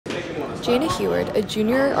Jayna Heuertz, a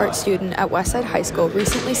junior art student at Westside High School,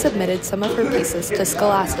 recently submitted some of her pieces to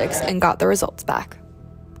Scholastics and got the results back.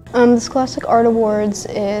 The Scholastic Art Awards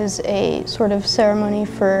is a sort of ceremony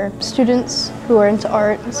for students who are into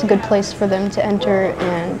art. It's a good place for them to enter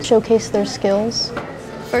and showcase their skills.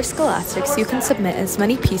 For Scholastics, you can submit as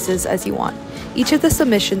many pieces as you want. Each of the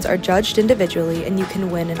submissions are judged individually, and you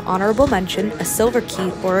can win an honorable mention, a silver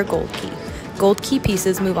key, or a gold key. Gold key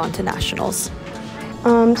pieces move on to nationals.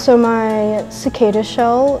 So my cicada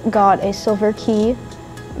shell got a silver key.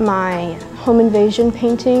 My home invasion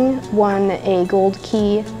painting won a gold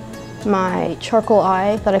key. My charcoal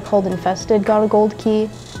eye that I called Infested got a gold key.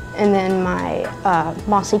 And then my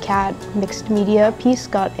mossy cat mixed media piece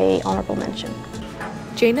got a honorable mention.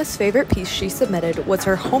 Jayna's favorite piece she submitted was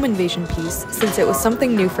her home invasion piece, since it was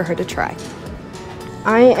something new for her to try.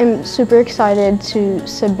 I am super excited to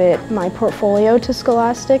submit my portfolio to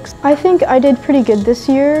Scholastics. I think I did pretty good this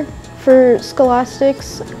year for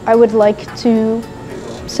Scholastics. I would like to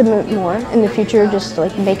submit more in the future, just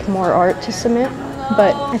like make more art to submit,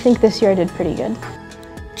 but I think this year I did pretty good.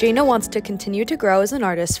 Jayna wants to continue to grow as an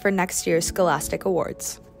artist for next year's Scholastic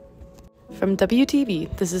Awards. From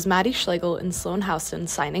WTV, this is Madie, Schlegel, and Sloane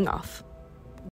signing off.